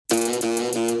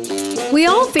We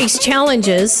all face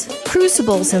challenges,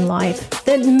 crucibles in life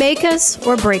that make us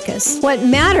or break us. What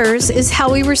matters is how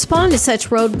we respond to such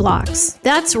roadblocks.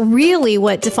 That's really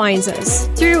what defines us.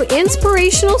 Through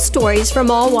inspirational stories from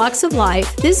all walks of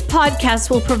life, this podcast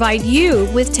will provide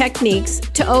you with techniques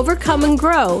to overcome and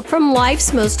grow from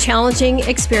life's most challenging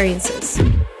experiences.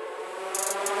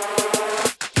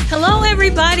 Hello,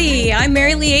 everybody. I'm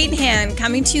Mary Lee Eightenhand,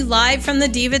 coming to you live from the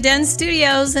Diva Den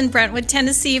Studios in Brentwood,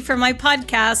 Tennessee for my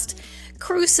podcast,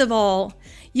 Crucible.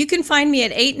 You can find me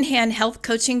at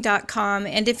eightenhandhealthcoaching.com.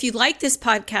 And if you like this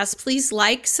podcast, please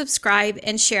like, subscribe,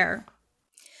 and share.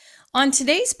 On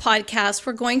today's podcast,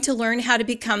 we're going to learn how to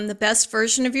become the best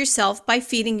version of yourself by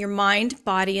feeding your mind,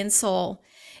 body, and soul.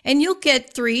 And you'll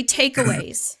get 3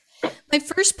 takeaways. My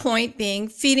first point being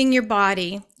feeding your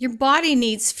body. Your body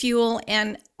needs fuel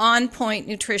and on-point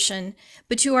nutrition,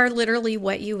 but you are literally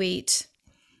what you eat.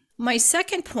 My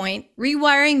second point,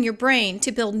 rewiring your brain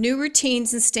to build new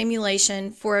routines and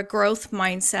stimulation for a growth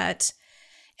mindset.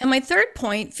 And my third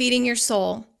point, feeding your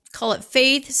soul. Call it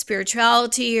faith,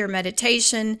 spirituality, or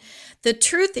meditation. The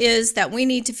truth is that we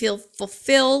need to feel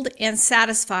fulfilled and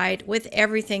satisfied with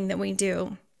everything that we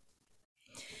do.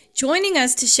 Joining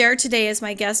us to share today as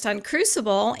my guest on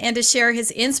Crucible and to share his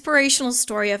inspirational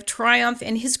story of triumph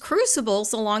and his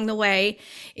crucibles along the way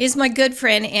is my good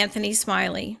friend, Anthony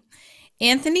Smiley.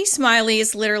 Anthony Smiley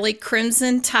is literally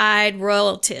Crimson Tide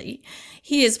royalty.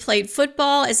 He has played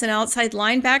football as an outside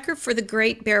linebacker for the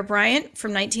great Bear Bryant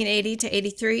from 1980 to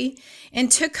 83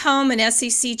 and took home an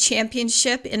SEC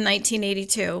championship in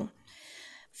 1982.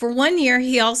 For 1 year,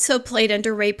 he also played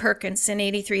under Ray Perkins in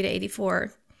 83 to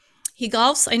 84. He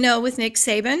golfs, I know, with Nick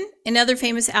Saban and other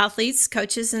famous athletes,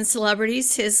 coaches, and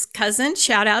celebrities. His cousin,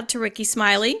 shout out to Ricky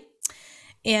Smiley.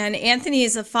 And Anthony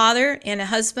is a father and a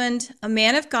husband, a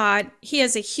man of God. He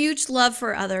has a huge love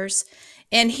for others,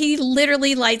 and he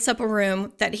literally lights up a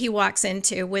room that he walks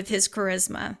into with his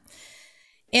charisma.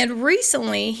 And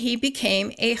recently, he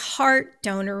became a heart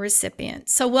donor recipient.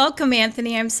 So welcome,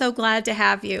 Anthony. I'm so glad to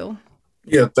have you.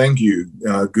 Yeah, thank you.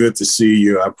 Good to see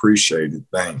you. I appreciate it.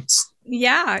 Thanks.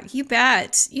 Yeah, you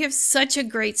bet. You have such a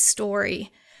great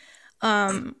story.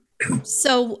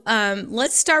 So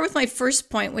let's start with my first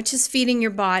point, which is feeding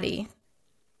your body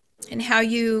and how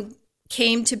you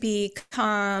came to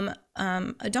become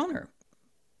a donor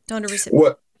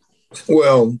recipient.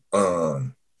 Well,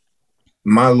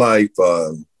 my life,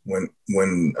 when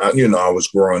I was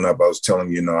growing up, I was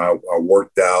telling you, I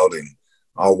worked out and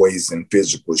always in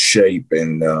physical shape,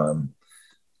 and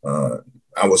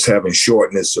I was having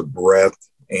shortness of breath,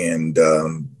 and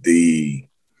the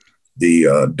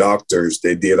doctors,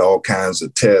 they did all kinds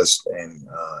of tests and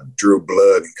drew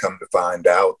blood, and come to find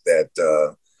out that,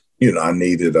 I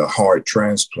needed a heart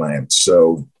transplant.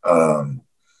 So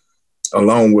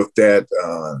along with that,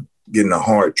 getting a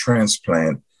heart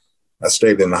transplant, I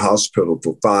stayed in the hospital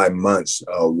for 5 months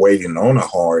waiting on a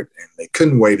heart, and they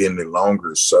couldn't wait any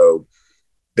longer. So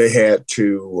they had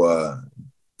to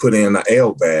put in an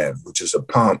LVAD, which is a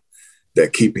pump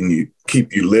that keep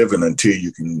you living until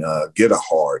you can get a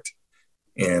heart.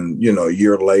 And, a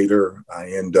year later,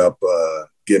 I end up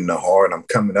getting a heart. I'm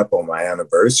coming up on my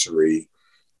anniversary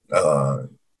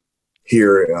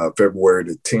here, February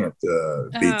the 10th,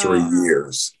 be 3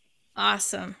 years.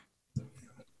 Awesome.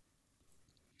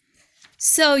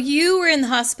 So you were in the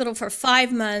hospital for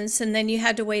 5 months, and then you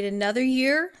had to wait another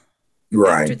year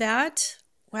after that?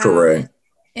 Wow. Correct.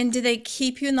 And did they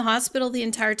keep you in the hospital the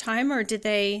entire time, or did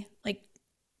they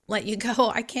let you go?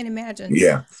 I can't imagine.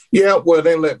 Yeah. Well,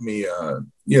 they let me, I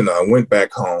went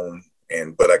back home,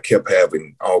 but I kept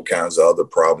having all kinds of other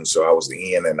problems. So I was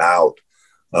in and out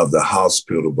of the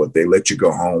hospital, but they let you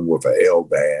go home with an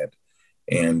LVAD.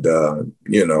 And,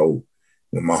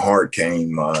 when my heart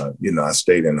came, I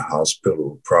stayed in the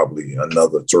hospital probably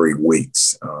another 3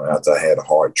 weeks after I had a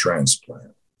heart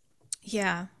transplant.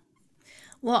 Yeah.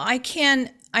 Well, I can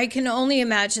only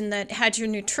imagine that had your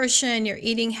nutrition, your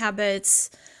eating habits,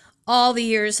 all the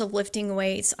years of lifting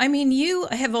weights. I mean, you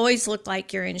have always looked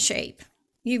like you're in shape.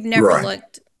 You've never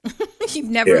looked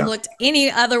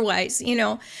any otherwise,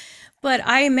 But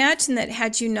I imagine that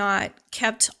had you not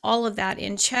kept all of that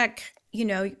in check,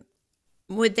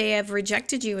 would they have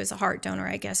rejected you as a heart donor,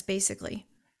 I guess, basically?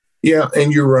 Yeah,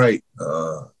 and you're right.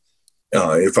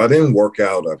 If I didn't work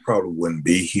out, I probably wouldn't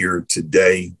be here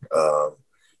today.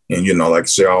 And, like I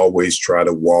say, I always try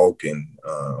to walk and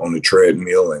on the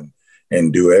treadmill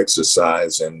and do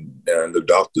exercise. And the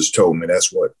doctors told me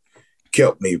that's what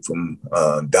kept me from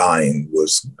dying,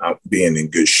 was being in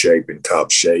good shape, in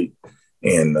top shape,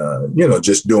 and,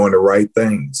 just doing the right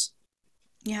things.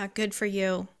 Yeah, good for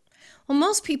you. Well,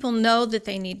 most people know that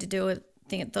they need to do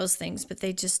those things, but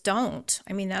they just don't.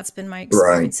 I mean, that's been my Right.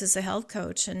 experience as a health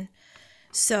coach. And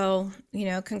so,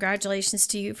 congratulations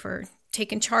to you for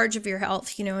taking charge of your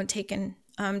health, and taking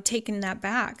that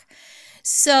back.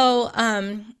 So,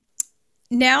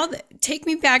 now take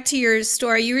me back to your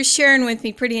story. You were sharing with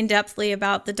me pretty in-depthly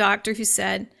about the doctor who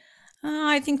said, "Oh,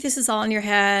 I think this is all in your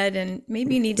head, and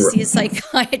maybe you need to see a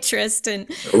psychiatrist, and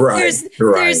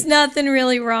there's nothing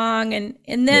really wrong."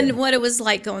 And then what it was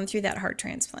like going through that heart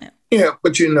transplant. Yeah,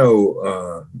 but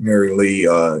Mary Lee,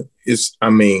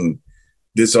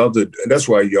 that's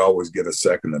why you always get a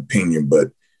second opinion.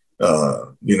 But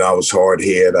I was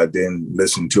hard-headed. I didn't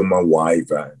listen to my wife.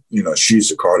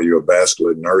 She's a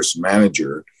cardiovascular nurse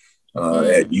manager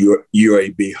at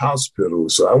UAB Hospital.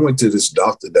 So I went to this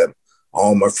doctor that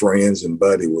all my friends and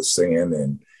buddy was saying,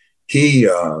 and he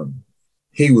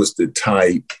was the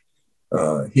type,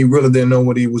 he really didn't know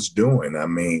what he was doing. I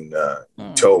mean,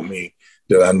 told me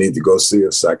that I need to go see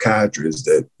a psychiatrist,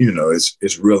 that,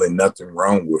 it's really nothing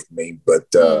wrong with me. But,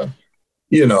 I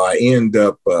end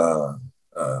up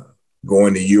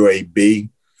going to UAB.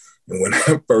 And when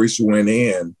I first went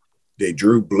in, they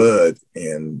drew blood,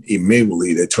 and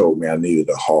immediately they told me I needed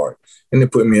a heart, and they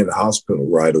put me in the hospital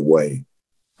right away.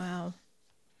 Wow.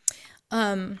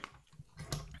 I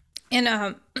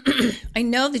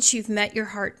know that you've met your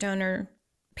heart donor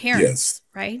parents,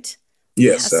 right?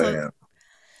 Yes, I am.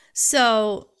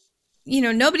 So,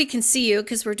 nobody can see you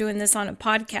because we're doing this on a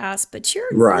podcast, but you're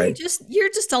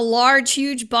just a large,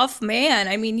 huge, buff man.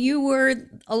 I mean,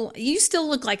 you still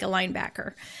look like a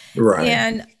linebacker. Right.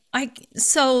 And I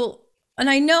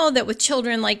know that with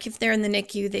children, like if they're in the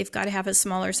NICU, they've got to have a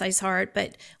smaller size heart,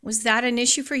 but was that an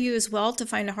issue for you as well, to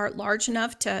find a heart large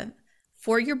enough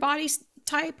for your body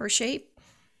type or shape?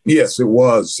 Yes, it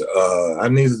was. I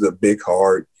needed a big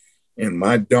heart, and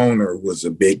my donor was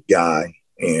a big guy.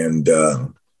 And,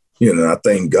 I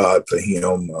thank God for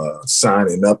him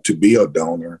signing up to be a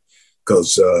donor,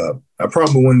 because I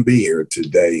probably wouldn't be here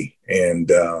today.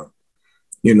 And,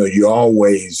 you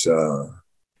always,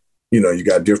 you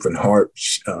got different heart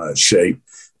shape.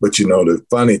 But, the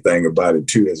funny thing about it,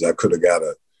 too, is I could have got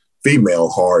a female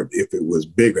heart if it was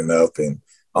big enough. And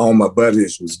all my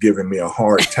buddies was giving me a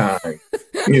hard time,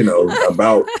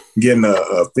 about getting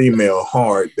a female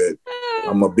heart, that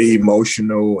I'm going to be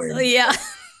emotional and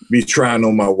be trying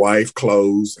on my wife's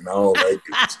clothes and all that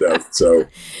good stuff. So,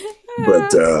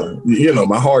 but,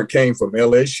 my heart came from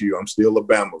LSU. I'm still a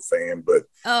Bama fan, but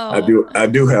I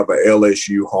do have a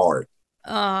LSU heart.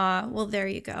 Well, there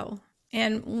you go.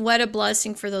 And what a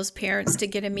blessing for those parents to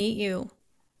get to meet you.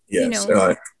 Yes.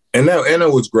 And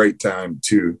it was great time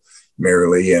too, Mary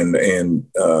Lee, and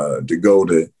to go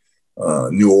to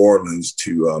New Orleans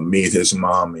to meet his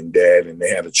mom and dad, and they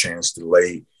had a chance to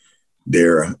lay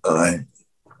their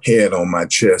head on my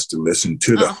chest to listen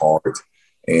to the heart.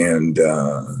 And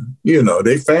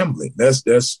they family.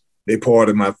 They part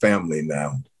of my family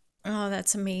now. Oh,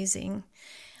 that's amazing.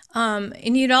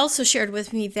 And you'd also shared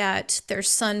with me that their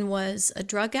son was a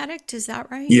drug addict. Is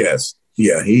that right? Yes.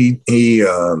 Yeah. He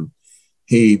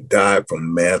died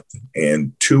from meth,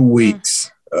 and 2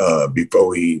 weeks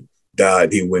before he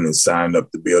died, he went and signed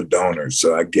up to be a donor.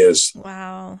 So I guess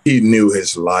he knew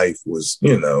his life was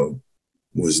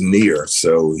near.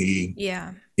 So he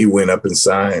went up and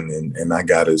signed, and I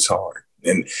got his heart.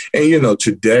 And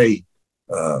today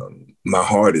my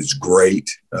heart is great.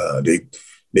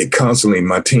 They constantly,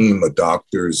 my team of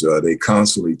doctors, they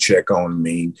constantly check on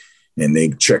me, and they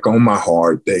check on my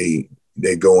heart. They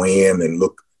go in and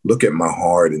look at my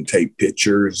heart and take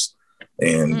pictures,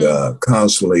 and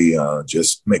constantly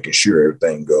just making sure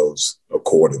everything goes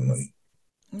accordingly.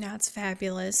 That's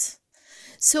fabulous.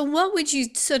 So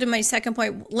to my second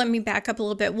point, let me back up a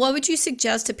little bit. What would you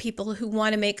suggest to people who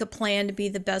want to make a plan to be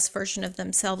the best version of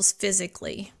themselves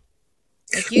physically?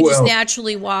 Like just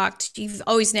naturally walked. You've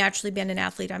always naturally been an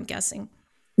athlete, I'm guessing.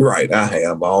 Right. I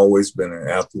have always been an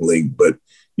athlete, but,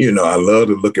 I love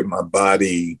to look at my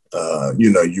body.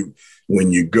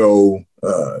 When you go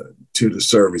to the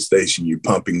service station, you're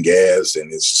pumping gas,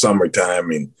 and it's summertime,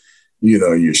 and, you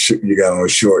got on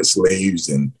short sleeves,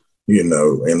 and,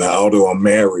 and although I'm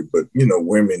married, but,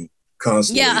 women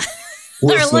constantly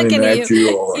they're looking at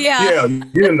you.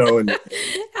 And,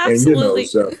 absolutely.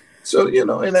 So,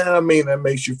 and that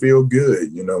makes you feel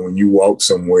good, when you walk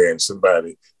somewhere and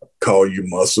somebody call you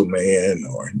muscle man,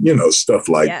 or, stuff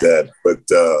like that. But,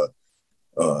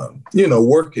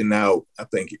 working out, I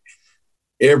think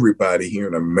everybody here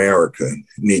in America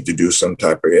need to do some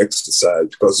type of exercise,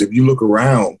 because if you look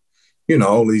around,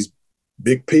 all these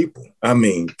big people,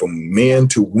 from men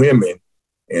to women,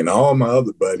 and all my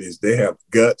other buddies, they have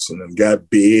guts, and they got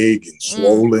big and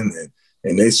swollen, and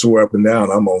and they swear up and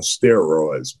down I'm on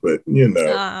steroids. But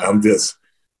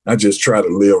I just try to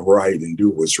live right and do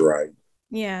what's right.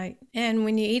 Yeah. And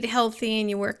when you eat healthy and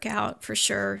you work out, for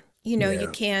sure, you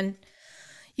can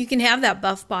have that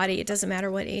buff body. It doesn't matter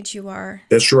what age you are.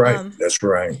 That's right. That's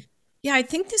right. Yeah, I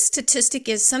think the statistic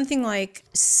is something like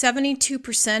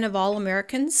 72% of all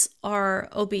Americans are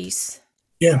obese.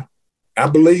 Yeah, I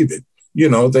believe it.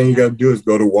 The thing you got to do is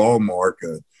go to Walmart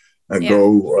and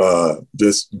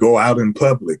just go out in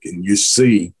public, and you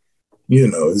see,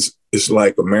 it's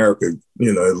like America,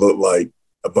 it looked like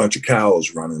a bunch of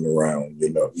cows running around,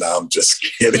 No, I'm just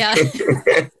kidding. Yeah.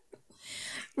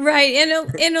 Right.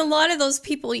 And a lot of those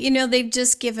people, they've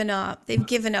just given up. They've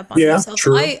given up on themselves.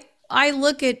 True. I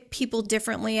look at people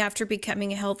differently after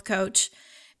becoming a health coach,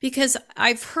 because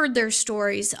I've heard their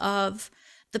stories of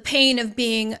the pain of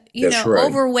being,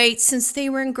 overweight since they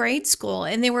were in grade school,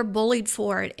 and they were bullied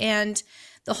for it. And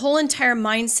the whole entire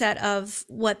mindset of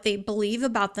what they believe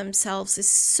about themselves is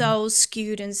so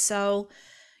skewed and so,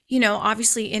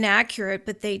 obviously inaccurate,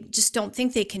 but they just don't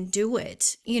think they can do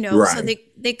it, Right. So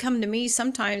they come to me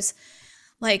sometimes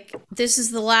like, this is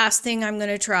the last thing I'm going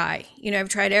to try. I've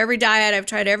tried every diet, I've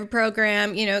tried every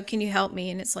program, can you help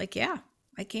me? And it's like, yeah,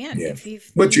 I can. Yeah.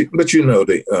 But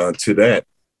to that,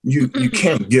 you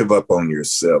can't give up on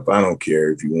yourself. I don't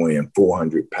care if you weigh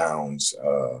 400 pounds.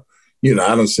 I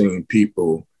don't see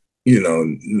people, they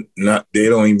don't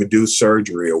even do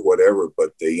surgery or whatever,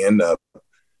 but they end up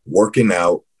working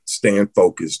out, staying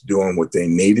focused, doing what they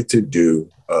needed to do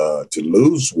to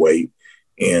lose weight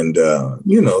and,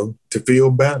 to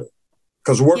feel better.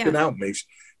 Because working out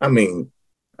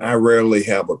I rarely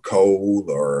have a cold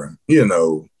or,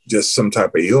 just some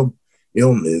type of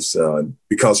illness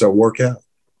because I work out.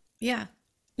 Yeah.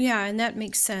 Yeah. And that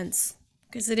makes sense,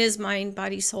 because it is mind,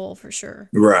 body, soul for sure.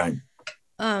 Right.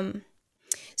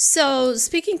 So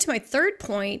speaking to my third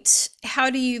point, how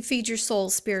do you feed your soul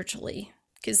spiritually?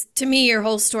 Because to me, your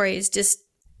whole story is just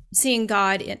seeing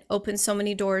God open so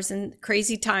many doors and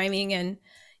crazy timing, and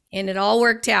it all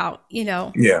worked out,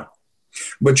 Yeah.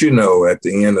 But, at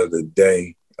the end of the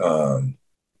day,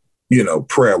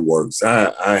 prayer works.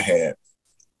 I had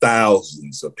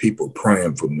thousands of people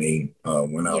praying for me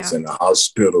when I was in the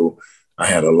hospital. I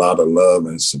had a lot of love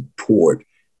and support,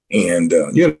 and,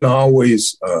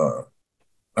 always,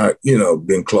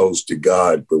 been close to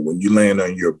God. But when you land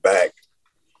on your back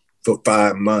for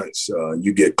 5 months,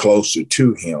 you get closer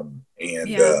to him.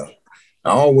 And I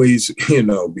always,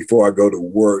 before I go to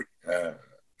work,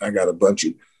 I got a bunch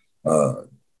of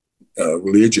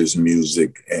religious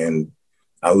music, and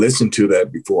I listen to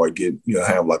that before I get,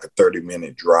 have like a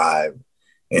 30-minute drive.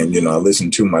 And, I listen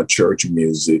to my church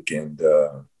music and,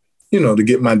 to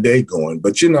get my day going.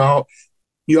 But,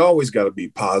 you always got to be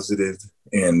positive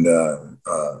and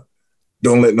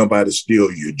don't let nobody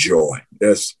steal your joy.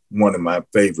 That's one of my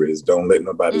favorites. Don't let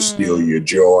nobody steal your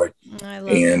joy. I love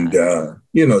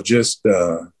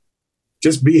that.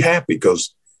 Just be happy,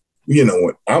 because,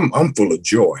 I'm full of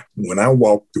joy. When I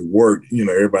walk to work,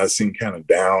 everybody seems kind of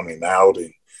down and out,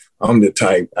 and I'm the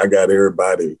type, I got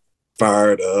everybody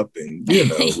fired up and,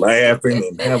 laughing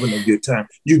and having a good time.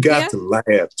 You got to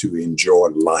laugh to enjoy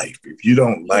life. If you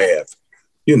don't laugh,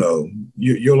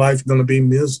 your life's going to be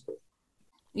miserable.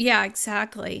 Yeah,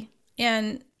 exactly.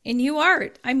 And you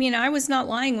are. I was not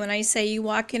lying when I say you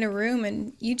walk in a room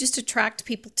and you just attract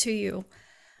people to you.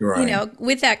 Right.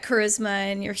 With that charisma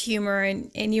and your humor,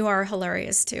 and you are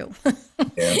hilarious too.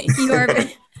 Yeah.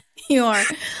 You are.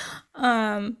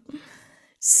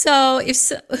 So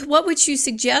what would you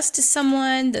suggest to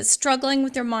someone that's struggling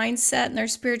with their mindset and their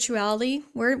spirituality?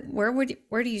 Where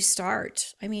do you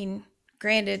start?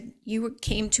 Granted, you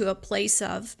came to a place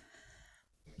of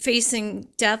facing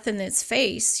death in its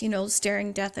face,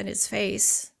 staring death in its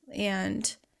face,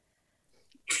 and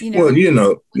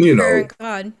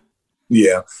God.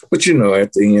 Yeah, but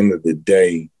at the end of the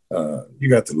day, you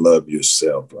got to love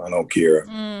yourself. I don't care,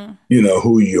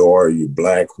 who you are. You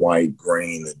black, white,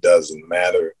 green. It doesn't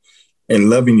matter. And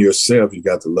loving yourself, you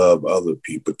got to love other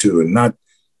people too, and not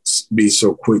be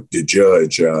so quick to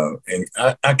judge. And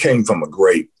I came from a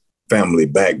great family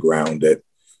background that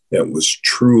was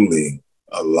truly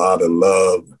a lot of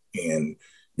love, and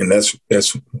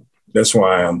that's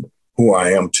why I'm who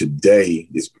I am today,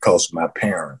 is because of my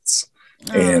parents.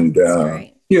 And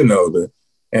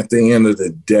at the end of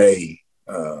the day,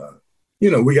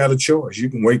 we got a choice. You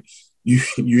can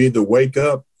you either wake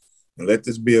up and let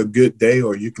this be a good day,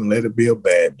 or you can let it be a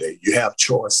bad day. You have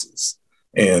choices,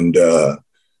 and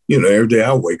every day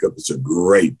I wake up, it's a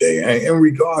great day. And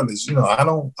regardless, I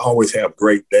don't always have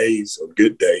great days or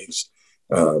good days,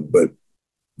 but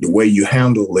the way you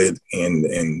handle it,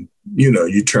 and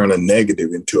you turn a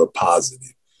negative into a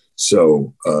positive.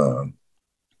 So,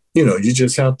 you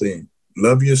just have to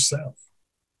love yourself.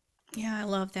 Yeah, I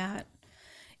love that.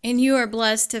 And you are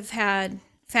blessed to have had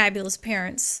fabulous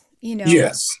parents,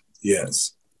 Yes,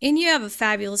 yes, and you have a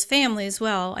fabulous family as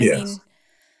well. I yes. mean,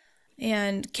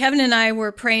 and Kevin and I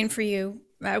were praying for you.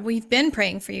 We've been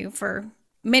praying for you for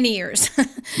many years.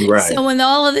 Right, So when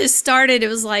all of this started, it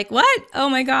was like, what? Oh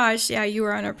my gosh. Yeah, you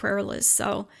were on our prayer list.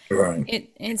 So right.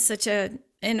 it's such an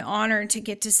honor to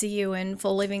get to see you in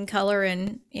full living color,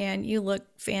 and you look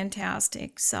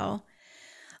fantastic. So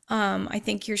I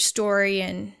think your story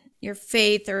and your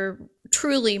faith are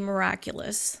truly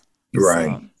miraculous.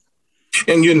 Right.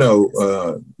 So, And,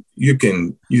 you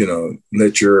can,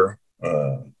 let your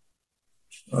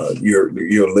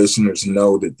listeners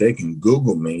know that they can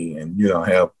Google me, and,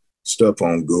 have stuff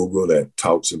on Google that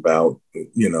talks about,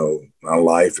 my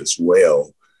life as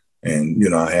well. And,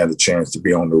 I had a chance to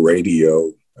be on the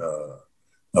radio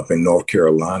up in North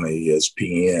Carolina,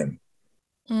 ESPN,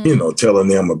 telling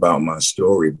them about my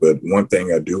story. But one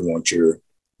thing I do want your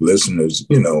listeners,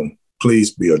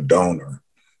 please be a donor.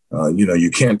 You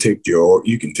can take your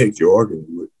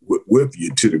organ with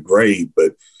you to the grave,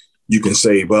 but you can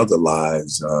save other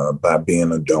lives by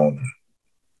being a donor.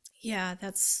 yeah,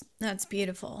 that's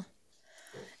beautiful.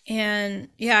 And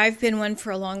yeah, I've been one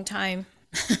for a long time.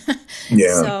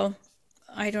 Yeah, So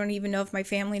I don't even know if my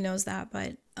family knows that,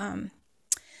 but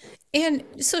and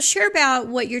so share about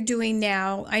what you're doing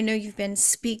now. I know you've been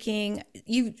speaking.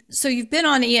 You've been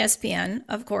on ESPN,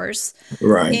 of course,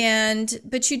 right.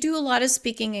 but you do a lot of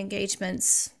speaking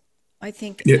engagements, I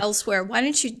think, Yeah, elsewhere. Why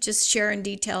don't you just share in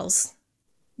details,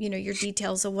 your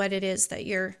details of what it is that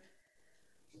you're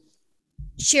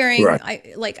sharing?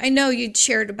 right. I know you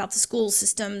shared about the school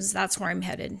systems. That's where I'm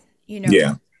headed.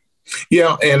 Yeah,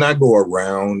 yeah. And I go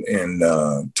around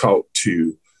and talk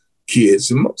to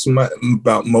kids and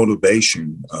about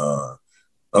motivation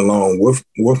along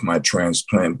with my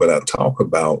transplant. But I talk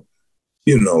about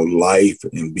life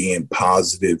and being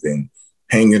positive and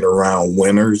hanging around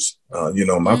winners. My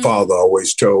Mm, father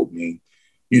always told me,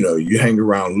 you hang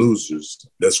around losers,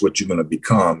 that's what you're going to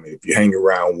become. If you hang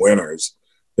around winners,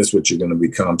 that's what you're going to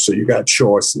become. So you got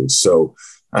choices. So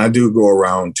I do go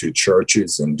around to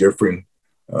churches and different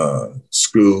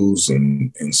schools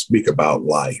and speak about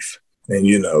life. And,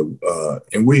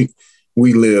 and we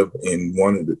live in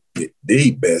one of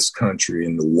the best country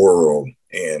in the world.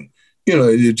 And,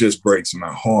 it just breaks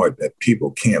my heart that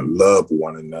people can't love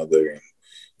one another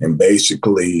and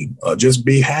basically just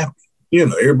be happy.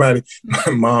 Everybody,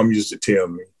 my mom used to tell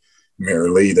me, Mary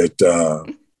Lee,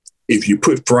 that if you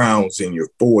put frowns in your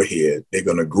forehead, they're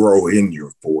going to grow in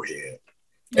your forehead.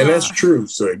 And that's ah, true.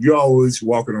 So if you're always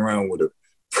walking around with a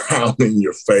frown in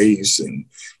your face and,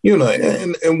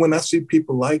 and when I see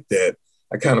people like that,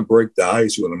 I kind of break the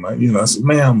ice with them. I said,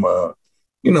 ma'am,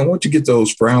 once you get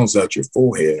those frowns out your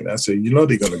forehead, I said, they're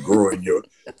going to grow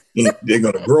they're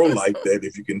going to grow like that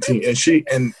if you continue.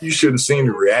 And you should have seen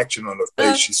the reaction on her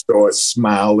face. uh, She started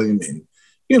smiling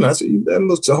and, I said, that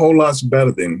looks a whole lot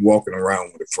better than walking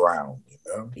around with a frown.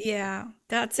 yeah,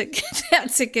 that's a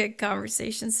that's a good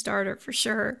conversation starter for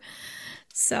sure.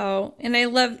 So, and I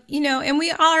love, and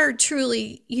we are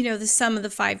truly, the sum of the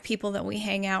five people that we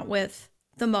hang out with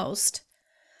the most.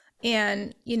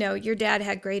 And, your dad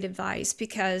had great advice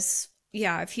because,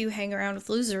 yeah, if you hang around with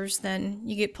losers, then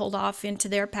you get pulled off into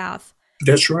their path,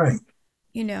 That's right.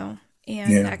 and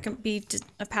Yeah. that can be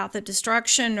a path of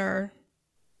destruction or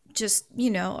just,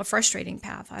 a frustrating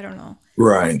path. I don't know.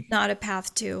 Right. Not a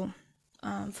path to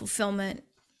fulfillment.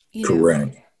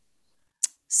 Correct.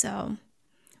 So,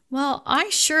 well, I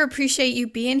sure appreciate you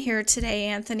being here today,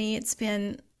 Anthony. It's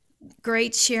been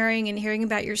great sharing and hearing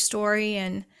about your story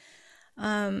and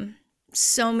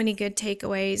so many good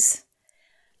takeaways.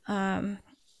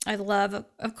 I love,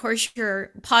 of course,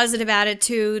 your positive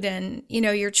attitude and,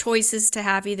 your choices to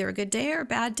have either a good day or a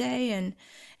bad day. And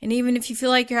even if you feel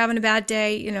like you're having a bad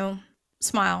day,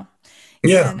 smile.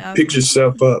 Yeah. And Pick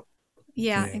yourself up.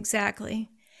 yeah, Yeah. exactly.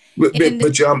 But, but, And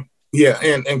but yeah.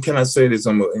 And can I say this?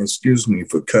 Excuse me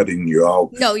for cutting you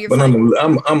off, no, you're but fine.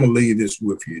 I'm going to leave this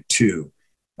with you too.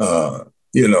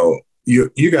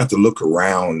 You got to look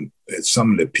around at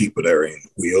some of the people that are in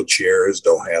wheelchairs,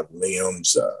 don't have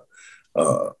limbs,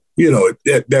 that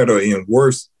are in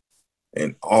worse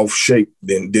and off shape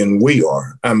than we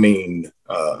are. I mean,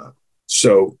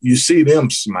 so you see them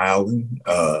smiling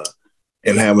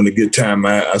and having a good time.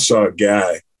 I saw a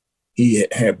guy, he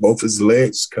had both his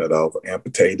legs cut off,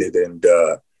 amputated, and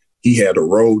he had a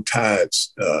roll tied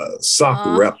sock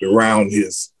Uh, wrapped around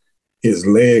his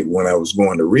leg when I was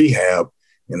going to rehab.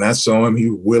 And I saw him, he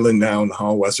was wheeling down the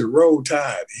hall. I said, Roll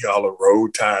Tide. He hollered Roll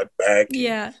Tide back.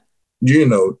 Yeah.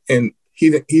 And he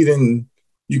didn't,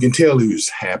 you can tell he was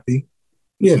happy,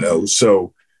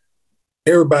 so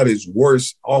everybody's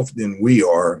worse off than we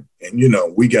are.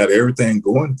 And, we got everything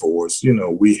going for us.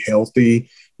 We healthy,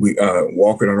 we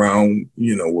walking around,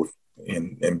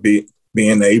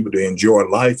 being able to enjoy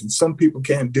life. And some people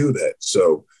can't do that.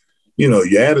 So,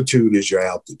 your attitude is your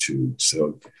altitude.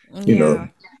 So,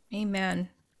 Amen.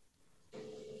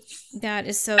 That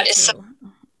is so true.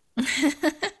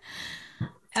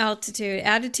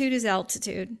 Attitude is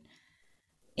altitude.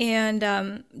 And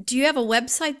do you have a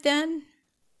website then?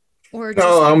 Or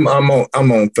no, I'm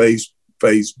on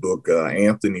Facebook,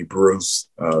 Anthony Bruce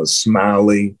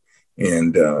Smiley,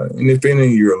 and if any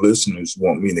of your listeners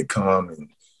want me to come and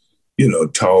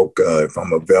talk, if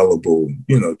I'm available,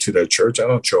 to their church, I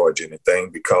don't charge anything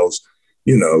because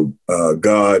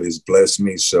God has blessed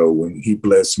me. So when He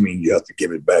blessed me, you have to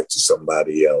give it back to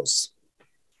somebody else.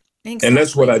 Exactly. And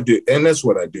that's what I do. And that's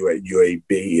what I do at UAB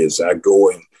is I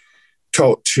go and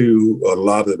talk to a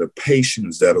lot of the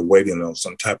patients that are waiting on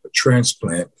some type of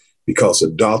transplant because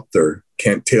a doctor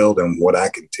can't tell them what I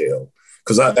can tell.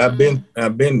 Because I've been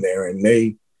there, and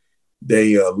they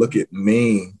look at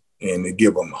me and they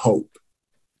give them hope.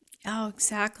 Oh,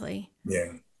 exactly.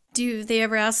 Yeah. Do they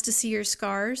ever ask to see your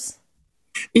scars?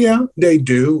 Yeah, they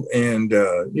do. And,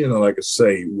 like I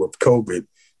say, with COVID,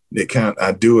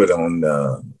 I do it on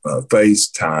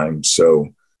FaceTime.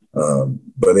 So,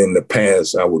 but in the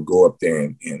past, I would go up there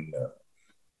and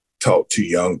talk to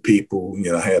young people.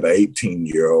 I had an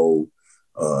 18-year-old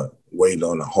waiting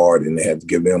on the heart, and they had to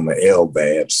give them an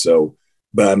LVAD. So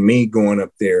by me going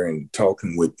up there and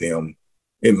talking with them,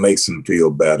 it makes them feel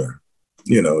better,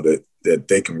 that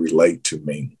they can relate to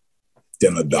me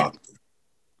than a doctor.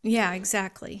 Yeah,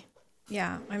 exactly.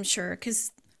 Yeah, I'm sure.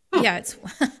 Because, it's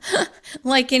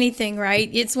like anything, right?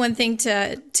 It's one thing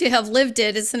to have lived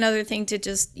it. It's another thing to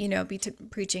just, be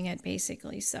preaching it,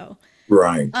 basically. So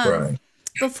Right.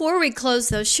 Before we close,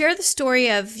 though, share the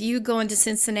story of you going to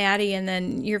Cincinnati and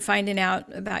then you're finding out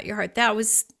about your heart. That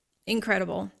was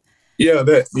incredible. Yeah,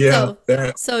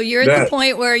 So you're at the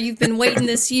point where you've been waiting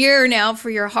this year now for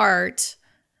your heart.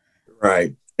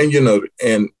 Right. And,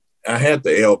 and I had the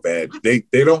LVAD.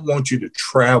 They don't want you to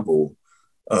travel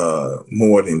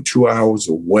more than 2 hours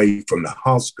away from the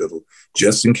hospital,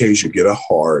 just in case you get a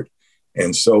heart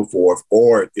and so forth,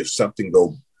 or if something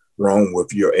go wrong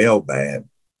with your LVAD.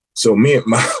 So me and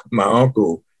my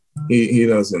uncle, he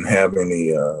doesn't have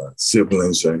any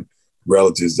siblings and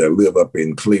relatives that live up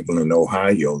in Cleveland,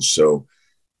 Ohio. So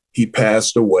he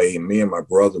passed away, and me and my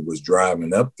brother was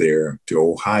driving up there to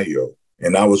Ohio,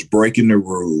 and I was breaking the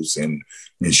rules and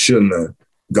shouldn't have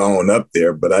gone up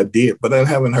there, but I did. But I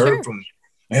haven't heard from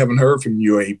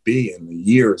UAB in a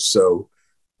year or so.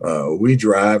 We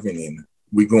driving and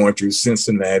we going through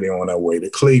Cincinnati on our way to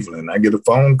Cleveland. I get a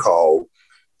phone call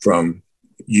from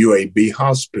UAB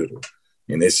Hospital,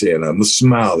 and they said, Ms.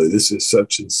 Smiley, this is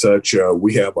such and such.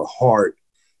 We have a heart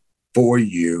for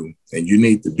you, and you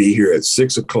need to be here at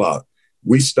 6:00.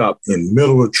 We stopped in the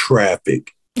middle of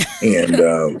traffic,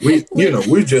 and we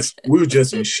were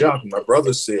just in shock. My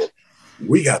brother said,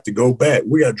 we got to go back.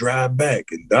 We got to drive back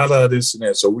and this and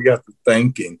that. So we got to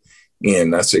thinking.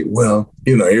 And I said, well,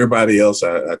 everybody else,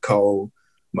 I called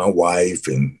my wife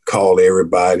and called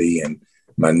everybody. And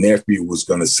my nephew was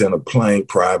going to send a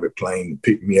private plane to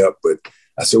pick me up. But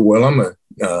I said, well, I'm going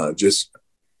to just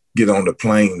get on the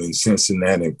plane in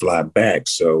Cincinnati and fly back.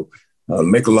 So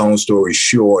make a long story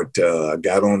short, I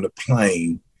got on the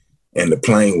plane, and the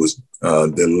plane was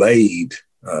delayed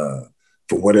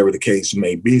for whatever the case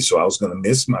may be. So I was going to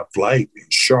miss my flight in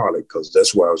Charlotte, because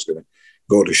that's where I was going to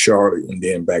go to Charlotte and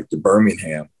then back to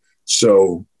Birmingham.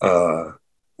 So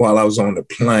while I was on the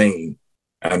plane,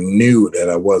 I knew that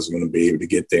I wasn't going to be able to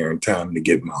get there in time to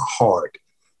get my heart.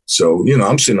 So,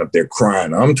 I'm sitting up there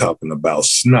crying. I'm talking about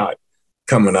snot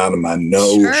coming out of my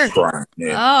nose, crying.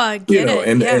 And, I get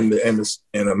it.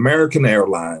 And American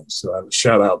Airlines, so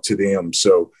shout out to them.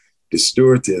 So the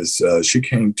stewardess, she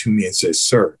came to me and said,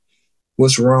 sir,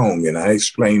 what's wrong? And I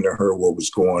explained to her what was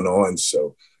going on.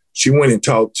 So she went and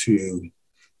talked to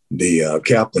the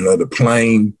captain of the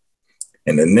plane.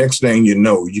 And the next thing you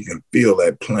know, you can feel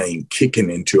that plane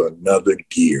kicking into another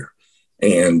gear.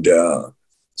 And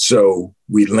so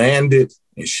we landed,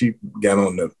 and she got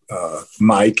on the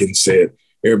mic and said,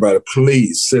 everybody,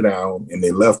 please sit down. And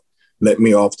they let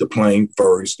me off the plane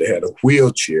first. They had a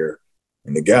wheelchair.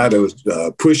 And the guy that was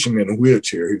pushing me in the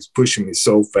wheelchair, he was pushing me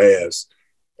so fast.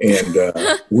 And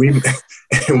we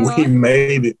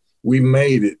made it. We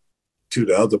made it to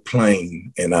the other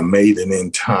plane, and I made it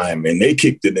in time. And they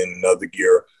kicked it in another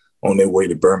gear on their way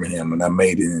to Birmingham, and I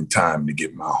made it in time to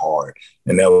get my heart.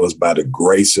 And that was by the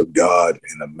grace of God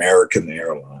and American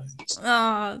Airlines.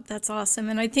 Oh, that's awesome.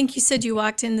 And I think you said you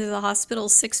walked into the hospital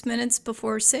 6 minutes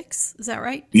before 6. Is that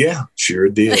right? Yeah, sure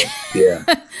did. Yeah.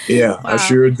 Yeah, wow. I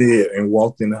sure did. And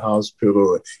walked in the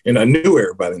hospital, and I knew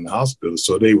everybody in the hospital.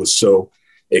 So they were so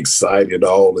excited,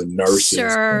 all the nurses,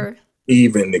 sure,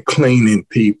 even the cleaning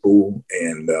people.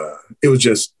 And it was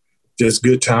just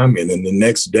good timing. And the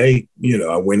next day,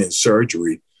 I went in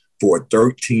surgery for a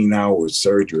 13-hour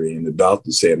surgery. And the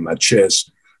doctor said my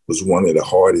chest was one of the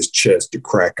hardest chests to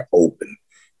crack open.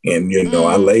 And,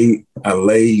 I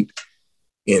laid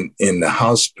in the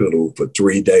hospital for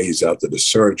 3 days after the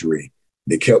surgery.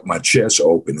 They kept my chest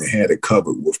open and had it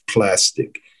covered with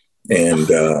plastic. And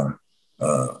the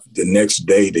next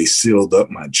day they sealed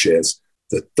up my chest.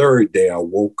 The third day I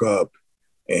woke up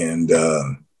and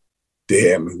they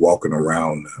had me walking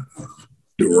around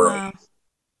the room. Wow.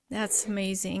 That's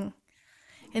amazing.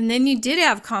 And then you did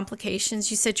have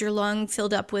complications. You said your lung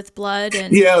filled up with blood.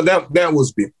 And yeah, that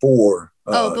was before.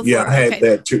 Before. Yeah, I had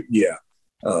that too. Yeah,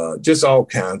 just all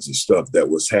kinds of stuff that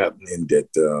was happening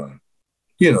that,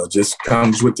 just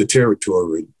comes with the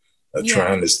territory of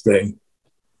trying to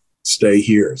stay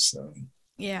here. So.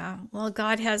 Yeah, well,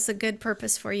 God has a good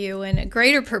purpose for you and a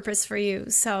greater purpose for you.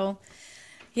 So,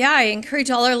 yeah, I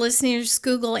encourage all our listeners to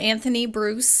Google Anthony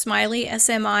Bruce Smiley,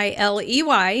 Smiley.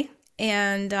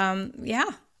 And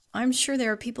I'm sure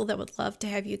there are people that would love to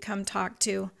have you come talk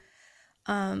to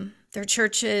their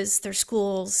churches, their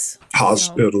schools,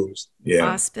 hospitals.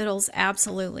 Hospitals,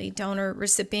 absolutely. Donor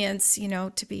recipients,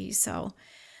 to be. So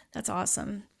that's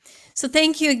awesome. So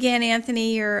thank you again,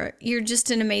 Anthony. You're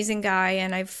just an amazing guy,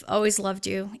 and I've always loved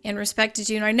you and respected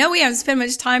you. And I know we haven't spent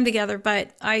much time together,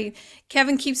 but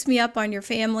Kevin keeps me up on your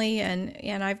family,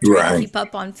 and I've tried to keep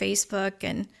up on Facebook,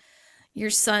 and your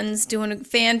son's doing a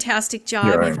fantastic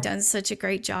job. Right. You've done such a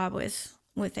great job with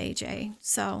AJ.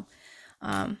 So,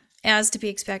 as to be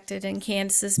expected, and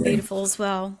Candace is beautiful as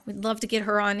well. We'd love to get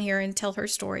her on here and tell her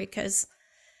story, because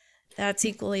that's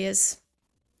equally as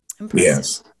impressive.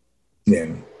 Yes.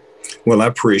 Yeah. Well, I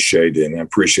appreciate it, and I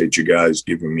appreciate you guys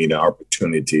giving me the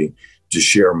opportunity to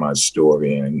share my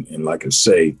story. And like I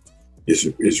say,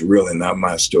 it's really not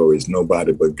my story. It's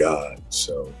nobody but God.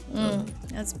 So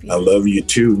that's beautiful. I love you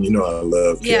too. I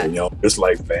love Kevin. Y'all just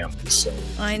like family. So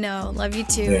I know. Love you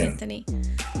too, Anthony.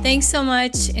 Thanks so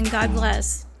much, and God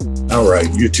bless. All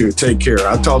right. You too. Take care.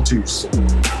 I'll talk to you soon.